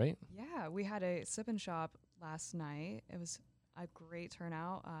other night, right? Yeah, we had a sip and shop last night. It was a great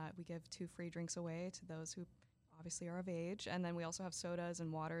turnout. We give 2 free drinks away to those who obviously are of age, and then we also have sodas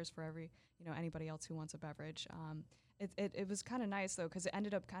and waters for anybody else who wants a beverage. It was kind of nice though, because it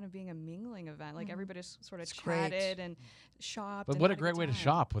ended up kind of being a mingling event. Like everybody just sort of It's great. chatted and shopped. But and what a had great good way to time.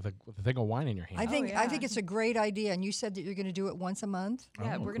 shop with a thing of wine in your hand. I think yeah. it's a great idea, and you said that you're going to do it once a month.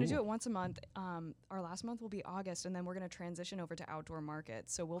 Yeah, Oh, we're going to do cool. it once a month. Our last month will be August, and then we're going to transition over to outdoor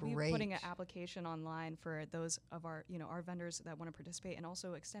markets. So we'll be putting an Great. application online for those of our vendors that want to participate, and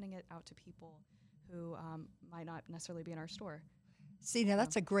also extending it out to people who might not necessarily be in our store. See, now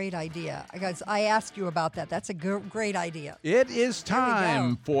that's a great idea. Guys, I asked you about that. That's a great idea. It is There we go.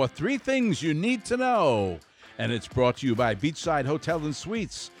 time for 3 things you need to know. And it's brought to you by Beachside Hotel and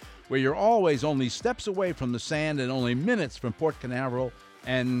Suites, where you're always only steps away from the sand and only minutes from Port Canaveral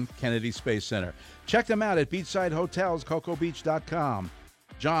and Kennedy Space Center. Check them out at Beachside Hotels, CocoBeach.com.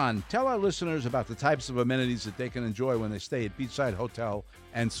 John, tell our listeners about the types of amenities that they can enjoy when they stay at Beachside Hotel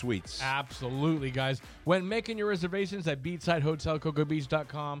and Suites. Absolutely, guys. When making your reservations at Beachside Hotel,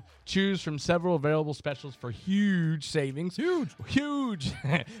 CocoBeach.com, choose from several available specials for huge savings. Huge.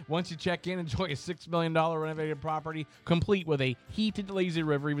 Once you check in, enjoy a $6 million renovated property, complete with a heated lazy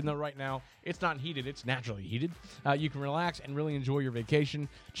river, even though right now it's not heated, it's naturally heated. You can relax and really enjoy your vacation.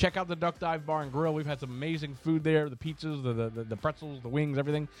 Check out the Duck Dive Bar and Grill. We've had some amazing food there, the pizzas, the pretzels, the wings,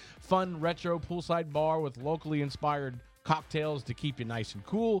 everything. Fun retro poolside bar with locally inspired cocktails to keep you nice and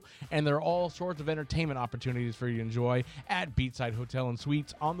cool, and there are all sorts of entertainment opportunities for you to enjoy at Beachside Hotel and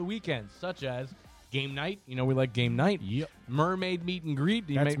Suites on the weekends, such as game night. You know we like game night. Yep. Mermaid meet and greet.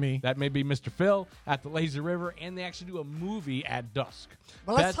 That's me. That may be Mr. Phil at the Lazy River, and they actually do a movie at dusk.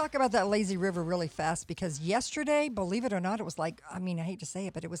 Well, let's talk about that lazy river really fast, because yesterday, believe it or not, it was like, I mean, I hate to say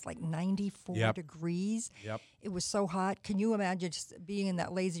it, but it was like 94 degrees. Yep. It was so hot. Can you imagine just being in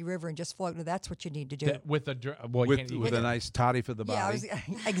that lazy river and just floating? That's what you need to do. With With a nice toddy for the body.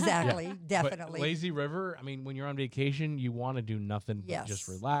 Exactly, But definitely. Lazy River, I mean, when you're on vacation, you want to do nothing but just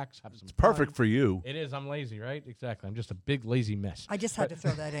relax, have some fun. Perfect for you. It is. I'm lazy, right? Exactly. I'm just a big lazy mess. I just had to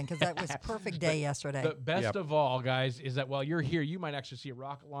throw that in because that was a perfect day yesterday. The best of all, guys, is that while you're here, you might actually see a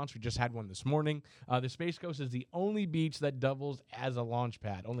rocket launch. We just had one this morning. The Space Coast is the only beach that doubles as a launch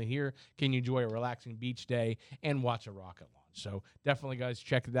pad. Only here can you enjoy a relaxing beach day and watch a rocket launch. So definitely, guys,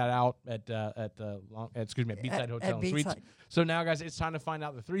 check that out at Beachside Hotel and Suites. So now, guys, it's time to find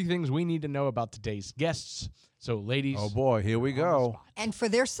out the 3 things we need to know about today's guests. So, ladies. Oh, boy, here we go. And for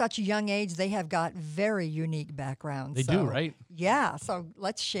their such young age, they have got very unique backgrounds. They do, right? Yeah. So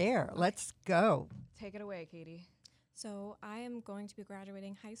let's share. Let's go. Take it away, Katie. So I am going to be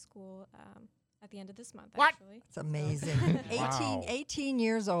graduating high school at the end of this month, What? actually. It's amazing. Wow. 18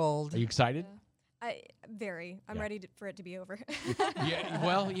 years old. Are you excited? I'm ready for it to be over. Yeah,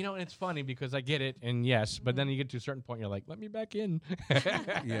 well, you know, it's funny because I get it, and yes, but then you get to a certain point, you're like, let me back in.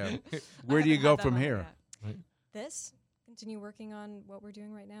 Yeah. Where do you go from here? Continue working on what we're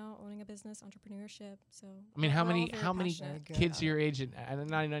doing right now, owning a business, entrepreneurship. So I mean, how we're all many very passionate. kids your age, and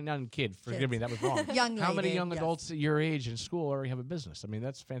not kid, forgive me, that was wrong. Young How many lady, young yes. adults at your age in school already have a business? I mean,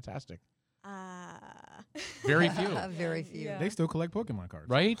 that's fantastic. Very Very few. Very few. Yeah. They still collect Pokemon cards.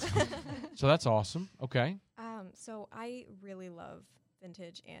 Right? So that's awesome. Okay. So I really love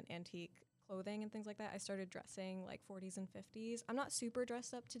vintage and antique clothing and things like that. I started dressing like 40s and 50s. I'm not super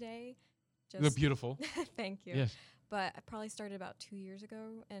dressed up today. You look beautiful. Thank you. Yes. But I probably started about 2 years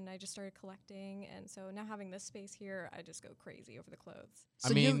ago, and I just started collecting. And so now having this space here, I just go crazy over the clothes. So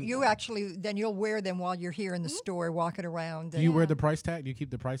I mean- you actually, then you'll wear them while you're here in the store walking around. Do you wear the price tag? Do you keep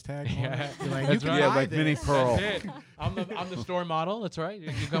the price tag? on Yeah. it? You're like, That's you can right. Yeah, buy like this. Minnie Pearl. That's it. I'm the store model. That's right.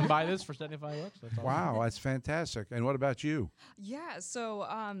 You come buy this for $75. That's awesome. Wow, that's fantastic. And what about you? Yeah, so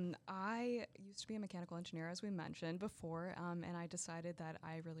I used to be a mechanical engineer, as we mentioned before, and I decided that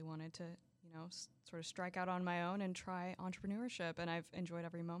I really wanted to, sort of strike out on my own and try entrepreneurship, and I've enjoyed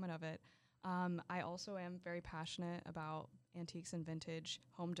every moment of it. I also am very passionate about antiques and vintage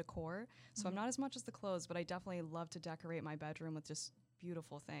home decor, so I'm not as much as the clothes, but I definitely love to decorate my bedroom with just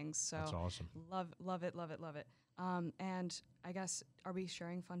beautiful things. So That's awesome. love it. And I guess, are we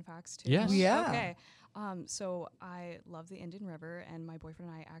sharing fun facts too? Yes. Yeah. Okay. So I love the Indian River, and my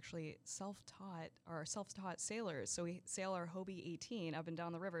boyfriend and I actually self-taught sailors. So we sail our Hobie 18 up and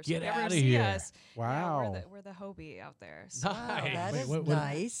down the river. So Get if you ever outta see here. us, Wow. we're the Hobie out there. So Wow, that Nice. is What-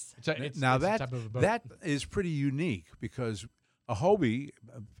 nice. Now it's a type of a boat. that is pretty unique because a Hobie,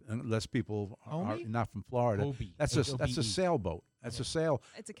 unless people are Homie? not from Florida, Hobie. that's a H-O-B-E. sailboat. That's a sail.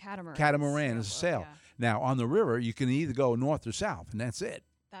 it's a catamaran. Catamaran is a sailboat, sail. yeah. Now on the river, you can either go north or south, and that's it.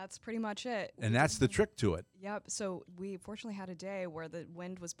 That's pretty much it. And that's the trick to it. Yep. So we fortunately had a day where the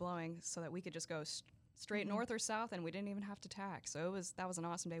wind was blowing, so that we could just go straight north or south, and we didn't even have to tack. So that was an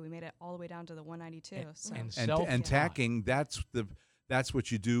awesome day. We made it all the way down to the 192. So and And, Self-taught. and tacking, that's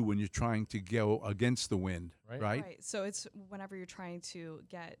what you do when you're trying to go against the wind, Right. right? So it's whenever you're trying to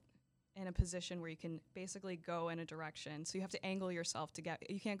get in a position where you can basically go in a direction. So you have to angle yourself to get.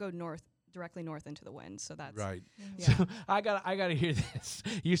 You can't go directly north into the wind. So that's Right. Yeah. So I gotta hear this.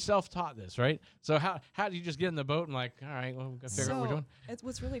 You self-taught this, right? So how did you just get in the boat and like, all right, well, we gotta figure out what we're doing?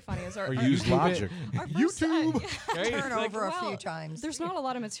 What's really funny is our Or our- use YouTube it. logic. our first time- Right? Turn Like, over a few well, times. There's not a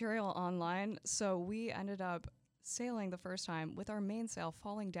lot of material online, so we ended up sailing the first time with our mainsail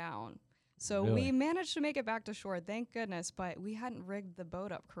falling down. So Really? we managed to make it back to shore, thank goodness, but we hadn't rigged the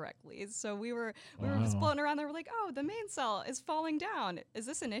boat up correctly. So we were just floating around there. We're like, oh, the mainsail is falling down. Is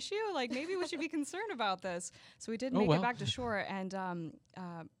this an issue? Like, maybe we should be concerned about this. So we did make it back to shore, and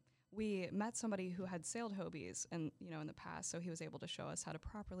we met somebody who had sailed Hobies in the past, so he was able to show us how to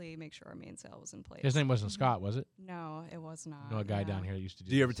properly make sure our mainsail was in place. His name wasn't Scott, was it? No, it was not. You know a guy down here that used to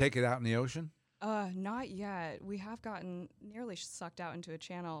do. Do you ever this. take it out in the ocean? Not yet. We have gotten nearly sucked out into a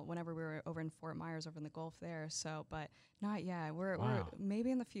channel whenever we were over in Fort Myers over in the Gulf there. So, but not yet. We're maybe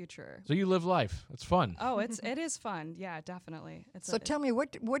in the future. So you live life. It's fun. Oh, it is fun. Yeah, definitely. So tell me,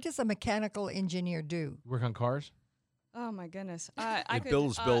 what does a mechanical engineer do? Work on cars. Oh my goodness. It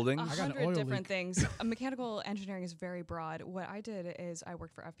builds buildings. A I got an 100 oil different leak. things. Mechanical engineering is very broad. What I did is I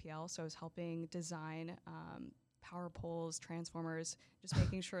worked for FPL, so I was helping design power poles, transformers, just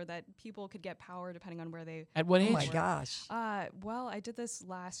making sure that people could get power depending on where they. At what Oh age? my gosh. Well, I did this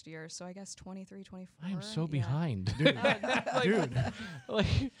last year, so I guess 23, 24. I am so yeah. behind. Dude, Like,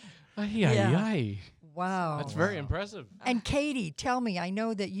 Yeah. ay. Wow. That's very impressive. And Katie, tell me, I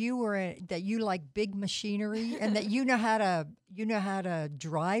know that you like big machinery and that you know how to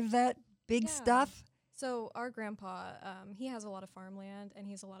drive that big Yeah. stuff. So our grandpa, he has a lot of farmland and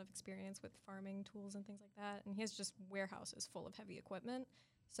he has a lot of experience with farming tools and things like that. And he has just warehouses full of heavy equipment.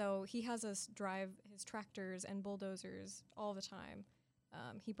 So he has us drive his tractors and bulldozers all the time.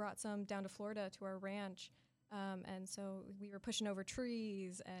 He brought some down to Florida to our ranch. And so we were pushing over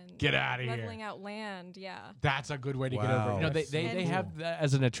trees and Get outta here. leveling out land. Yeah. That's a good way to get over. Wow. You know, they And- have that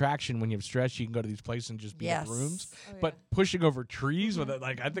as an attraction when you have stress. You can go to these places and just be Yes. in rooms. Oh, But pushing over trees with it,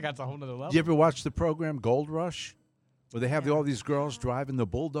 like I think that's a whole nother level. Do you ever watch the program Gold Rush, where they have all these girls driving the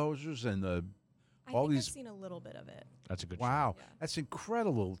bulldozers and the I all think these? I've seen a little bit of it. That's a good. show. Wow, Yeah. that's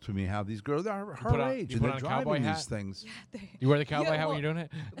incredible to me. How these girls are put her on- age you and put they're on a driving cowboy these hat? things. You wear the cowboy Yeah, hat when well- you're doing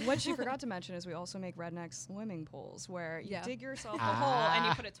it. What she forgot to mention is we also make redneck swimming pools where you Yeah. dig yourself a hole and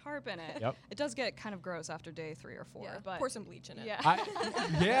you put a tarp in it. Yep. It does get kind of gross after day 3 or 4, Yeah. but Pour some bleach in it. yeah.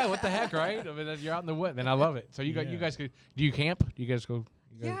 Yeah, what the heck, right? I mean, you're out in the woods, and I love it. So you Yeah. guys could. Do you camp? Do you guys go?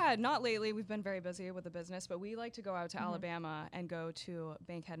 You guys- Yeah, not lately. We've been very busy with the business, but we like to go out to Alabama and go to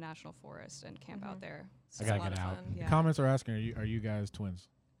Bankhead National Forest and camp out there. I It's gotta a lot get of out. fun. Yeah. Comments are asking, are you guys twins?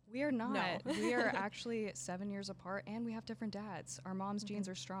 We are not. No. We are actually 7 years apart, and we have different dads. Our mom's genes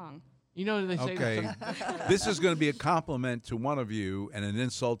are strong. You know they say. Okay, this is going to be a compliment to one of you and an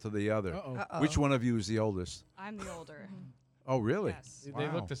insult to the other. Uh-oh. Which one of you is the oldest? I'm the older. Oh, really? Yes. They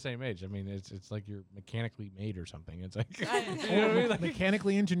Wow. look the same age. I mean, it's like you're mechanically made or something. It's like, you I- know what I mean? Like,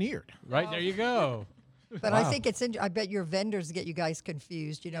 Mechanically engineered. right there you go. But I Wow. think I bet your vendors get you guys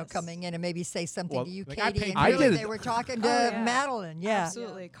confused, coming in and maybe say something Well, to you, like, I Katie, paid and I really did it- they were talking to Oh, yeah. Madeline. Yeah.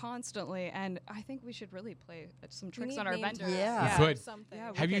 Absolutely, constantly. And I think we should really play some tricks need on our name vendors. tags. Yeah. You could. Something.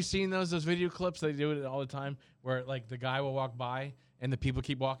 Yeah, we Have you could- seen those video clips? They do it all the time, where like the guy will walk by and the people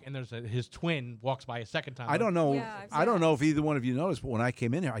keep walking, and his twin walks by a second time. I don't know. Yeah, I've I seen don't that. know if either one of you noticed, but when I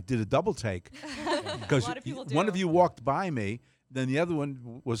came in here, I did a double take because A lot of people one of do. you walked by me, then the other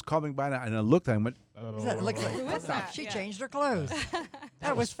one was coming by, and I looked at him and It looks like Who is that? she Yeah. changed her clothes.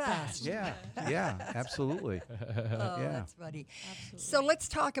 that was fast. went, yeah, absolutely. Oh, Yeah. that's funny. So let's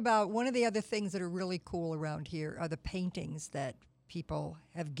talk about one of the other things that are really cool around here are the paintings that people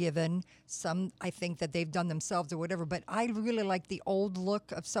have given. Some I think that they've done themselves or whatever, but I really like the old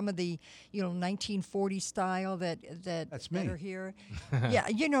look of some of the 1940 style that That's that me. are here. Yeah,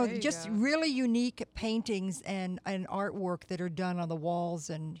 There you just go. really unique paintings and artwork that are done on the walls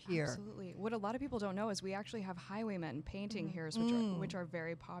and here. Absolutely. What a lot of people don't know is we actually have highwaymen painting here, which are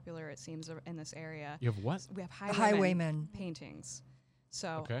very popular, it seems, in this area. You have what? We have highwaymen. paintings.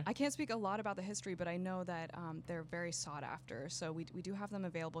 So Okay. I can't speak a lot about the history, but I know that they're very sought after. So we do have them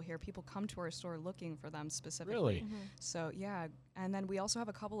available here. People come to our store looking for them specifically. Really? So yeah, and then we also have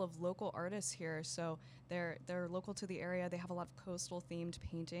a couple of local artists here. So they're local to the area. They have a lot of coastal themed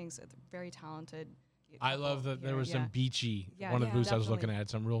paintings. They're very talented. I love that there here, was yeah. some beachy. Yeah, One of the yeah, booths I was looking definitely. at,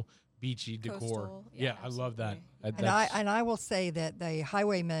 some real beachy decor. Coastal, Yeah, yeah, I love that. absolutely. And I will say that the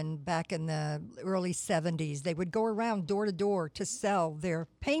highwaymen back in the early 70s, they would go around door to door to sell their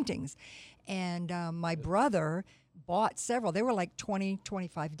paintings. And my brother bought several. They were like $20,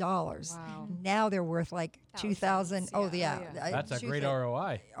 $25. Wow. Now they're worth like $2,000. Oh, yeah. Oh, yeah. that's a great 2,000.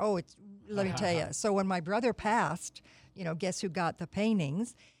 ROI. Oh, let me tell you. So when my brother passed, guess who got the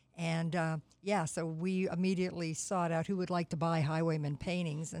paintings? And so we immediately sought out who would like to buy highwayman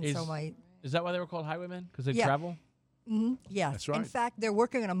paintings. And so Is- Is that why they were called highwaymen? Because they Yeah. travel? yeah. That's In right. fact, they're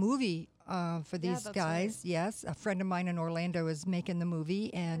working on a movie for these that's guys. Yes, a friend of mine in Orlando is making the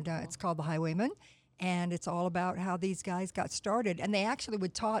movie, and it's called The Highwayman. And it's all about how these guys got started. And they actually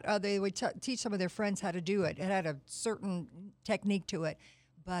would teach some of their friends how to do it. It had a certain technique to it,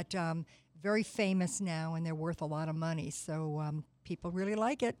 but very famous now, and they're worth a lot of money. So people really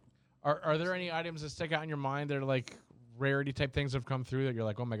like it. Are there any items that stick out in your mind that are like rarity type things that have come through that you're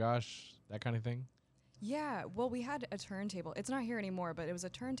like, oh my gosh, that kind of thing? Yeah, well, we had a turntable. It's not here anymore, but it was a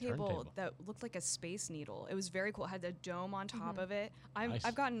turntable that looked like a space needle. It was very cool. It had a dome on top of it. Nice.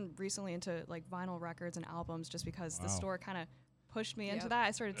 I've gotten recently into like vinyl records and albums just because the Wow. store kind of pushed me into that.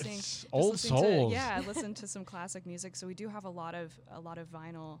 I started seeing It's old listening souls. I listened to some classic music. So we do have a lot of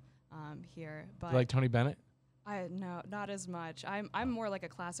vinyl here. But You like Tony Bennett? no, not as much. I'm more like a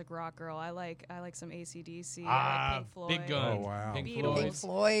classic rock girl. I like some AC/DC. I Ah, like Pink Floyd. big guns. Oh, wow. Pink Beatles. Floyd. Pink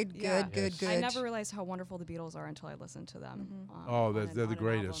Floyd, Yeah. good. I never realized how wonderful the Beatles are until I listened to them. Oh, they're the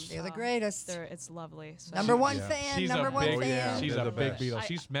greatest. They're the greatest. It's lovely. So. Number one Yeah. fan, She's number a one big, fan. she's They're a the big best. Beatle.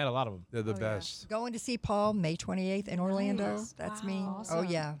 She's met a lot of them. They're the Oh, yeah. best. Going to see Paul May 28th in Orlando. Nice. That's Wow. me. Awesome. Oh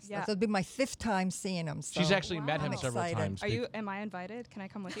yeah, Yeah. that'll be my 5th time seeing him. So She's actually met him I'm several excited. times. Am I invited? Can I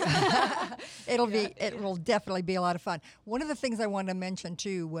come with you? It will definitely be a lot of fun. One of the things I wanted to mention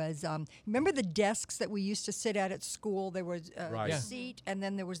too was remember the desks that we used to sit at school. There was a Right. Yeah. seat, and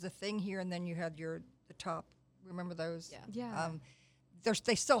then there was the thing here, and then you had the top. Remember those? Yeah.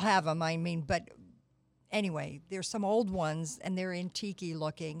 They still have them. I mean, but anyway, there's some old ones, and they're antique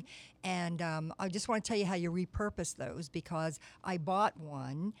looking. And I just want to tell you how you repurpose those, because I bought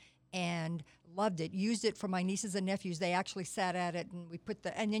one and loved it. Used it for my nieces and nephews. They actually sat at it, and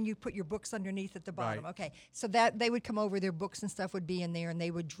and then you put your books underneath at the bottom. Right. Okay, so that they would come over, their books and stuff would be in there, and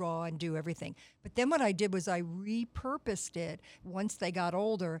they would draw and do everything. But then what I did was I repurposed it once they got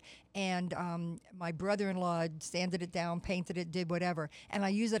older, and my brother-in-law sanded it down, painted it, did whatever, and I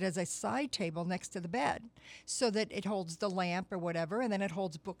use it as a side table next to the bed, so that it holds the lamp or whatever, and then it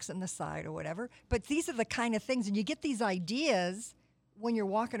holds books on the side or whatever. But these are the kind of things, and you get these ideas when you're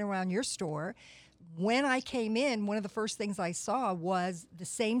walking around your store. When I came in, one of the first things I saw was the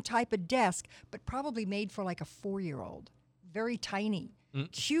same type of desk, but probably made for like a 4-year-old. Very tiny,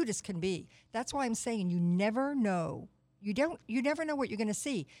 cute as can be. That's why I'm saying you never know. You never know what you're going to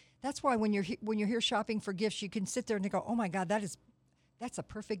see. That's why when you're here shopping for gifts, you can sit there and go, "Oh my God, that's a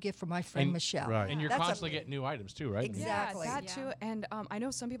perfect gift for my friend And- Michelle." Right. And you're That's constantly getting new items too, right? Exactly. Yeah, that too. And I know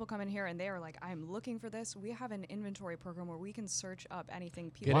some people come in here and they are like, I'm looking for this. We have an inventory program where we can search up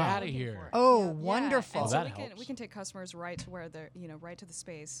anything people Get are outta looking here. for. Oh, Yeah, wonderful. And Oh, so that we helps. can take customers right to where they're, right to the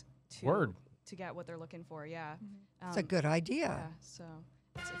space to Word. to get what they're looking for. Yeah. It's a good idea. Yeah. So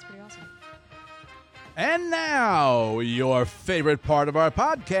it's pretty awesome. And now, your favorite part of our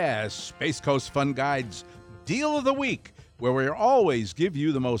podcast, Space Coast Fun Guide's Deal of the Week, where we always give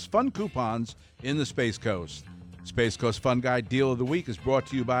you the most fun coupons in the Space Coast. Space Coast Fun Guide Deal of the Week is brought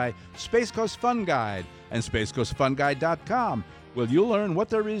to you by Space Coast Fun Guide and SpaceCoastFunGuide.com, where you'll learn what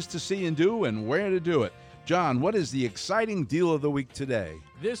there is to see and do and where to do it. John, what is the exciting Deal of the Week today?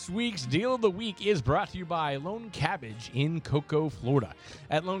 This week's Deal of the Week is brought to you by Lone Cabbage in Cocoa, Florida.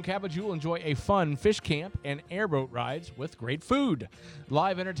 At Lone Cabbage, you'll enjoy a fun fish camp and airboat rides with great food.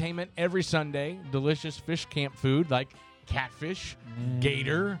 Live entertainment every Sunday, delicious fish camp food like catfish,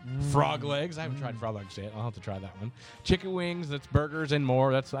 gator, frog legs. I haven't tried frog legs yet. I'll have to try that one. Chicken wings, that's burgers and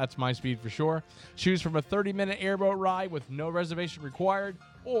more. That's my speed for sure. Choose from a 30-minute airboat ride with no reservation required,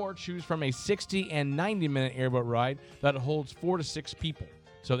 or choose from a 60 and 90-minute airboat ride that holds 4 to 6 people.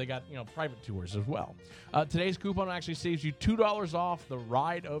 So they got, private tours as well. Today's coupon actually saves you $2 off the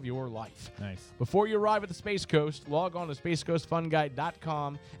ride of your life. Nice. Before you arrive at the Space Coast, log on to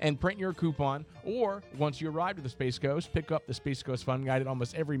SpaceCoastFunGuide.com and print your coupon. Or once you arrive to the Space Coast, pick up the Space Coast Fun Guide at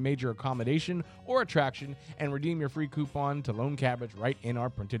almost every major accommodation or attraction and redeem your free coupon to Lone Cabbage right in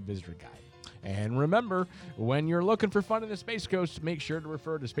our printed visitor guide. And remember, when you're looking for fun in the Space Coast, make sure to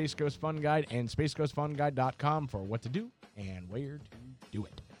refer to Space Coast Fun Guide and SpaceCoastFunGuide.com for what to do and where to do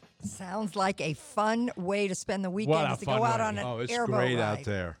it. Sounds like a fun way to spend the What weekend a is to go fun out way. on an Oh, it's airboat great ride. out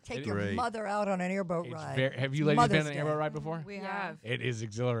there. Take It's your great. mother out on an airboat It's ride. have you It's ladies Mother's been on an airboat Day. ride before? We Yeah. have. It is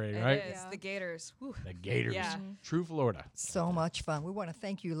exhilarating, It right? is. The Gators. Whew. The Gators. Yeah. True Florida. So much fun. We want to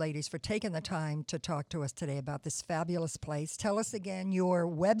thank you, ladies, for taking the time to talk to us today about this fabulous place. Tell us again your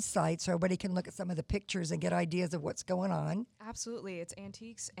website so everybody can look at some of the pictures and get ideas of what's going on. Absolutely. It's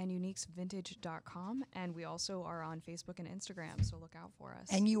antiquesanduniquesvintage.com. And we also are on Facebook and Instagram, so look out for us.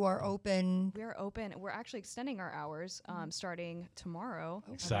 And you are open. We are open. We're actually extending our hours starting tomorrow.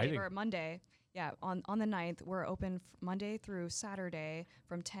 Exciting. Or Monday. Yeah, on the 9th, we're open Monday through Saturday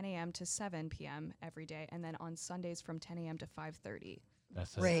from 10 a.m. to 7 p.m. every day. And then on Sundays from 10 a.m. to 5:30.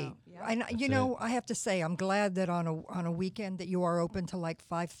 That's it. Great. So, yeah. And you know, I have to say, I'm glad that on a weekend that you are open till like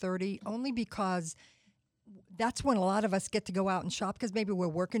 5:30, only because that's when a lot of us get to go out and shop because maybe we're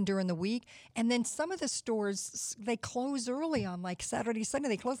working during the week. And then some of the stores, they close early on like Saturday, Sunday.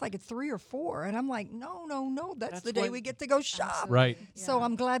 They close like at 3 or 4. And I'm like, no, that's the day when- we get to go shop. Right. So Yeah.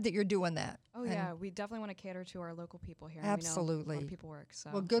 I'm glad that you're doing that. Oh And- yeah, we definitely want to cater to our local people here. and we know Absolutely. how people work. So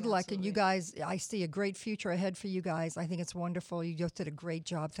Well, good yeah, luck. And you absolutely. guys, I see a great future ahead for you guys. I think it's wonderful. You just did a great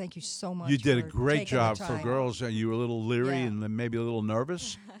job. Thank you so much. You did a for great taking the job for time. girls. You were a little leery Yeah. and maybe a little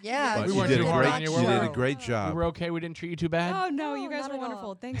nervous. Yeah, But We you weren't did too a hard great. on you, You were did we? a great We job. were okay. We didn't treat you too bad. Oh no, you No, guys not were at all.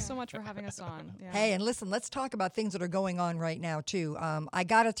 wonderful. Thanks so much for having us on. Yeah. Hey, and listen, let's talk about things that are going on right now, too. I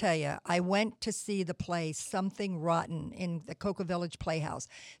got to tell you, I went to see the play Something Rotten in the Cocoa Village Playhouse.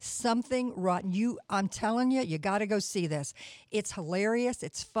 Something Rotten. I'm telling you, you got to go see this. It's hilarious.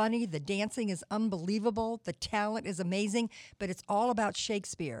 It's funny. The dancing is unbelievable. The talent is amazing, but it's all about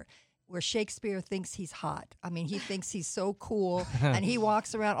Shakespeare. Where Shakespeare thinks he's hot. I mean, he thinks he's so cool, and he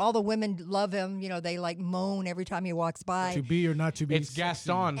walks around. All the women love him. You know, they like moan every time he walks by. To be or not to be. It's sexy.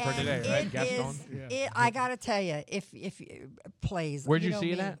 Gaston for And today, right? it Gaston. is- I gotta tell you, if plays. Where'd you know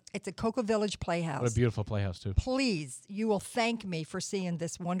see it me, at? It's at Cocoa Village Playhouse. What a beautiful playhouse too. Please, you will thank me for seeing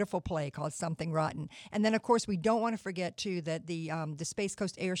this wonderful play called Something Rotten. And then, of course, we don't want to forget too that the Space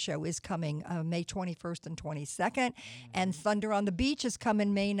Coast Air Show is coming May 21st and 22nd, and Thunder on the Beach is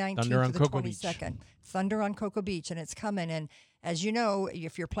coming May 19th Thunder on to the Cocoa Beach. 22nd. Thunder on Cocoa Beach, and it's coming. And as you know,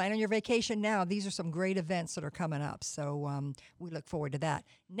 if you're planning your vacation now, these are some great events that are coming up. So we look forward to that.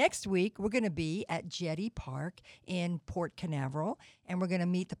 Next week, we're going to be at Jetty Park in Port Canaveral, and we're going to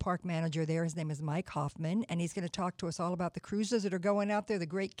meet the park manager there. His name is Mike Hoffman, and he's going to talk to us all about the cruises that are going out there, the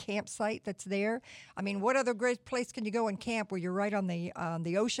great campsite that's there. I mean, what other great place can you go and camp where you're right on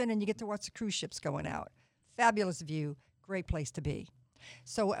the ocean and you get to watch the cruise ships going out? Fabulous view, great place to be.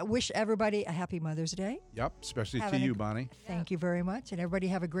 So I wish everybody a happy Mother's Day. Yep, especially to Having a- you, Bonnie. Thank you very much. And everybody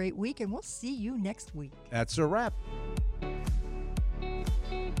have a great week, and we'll see you next week. That's a wrap.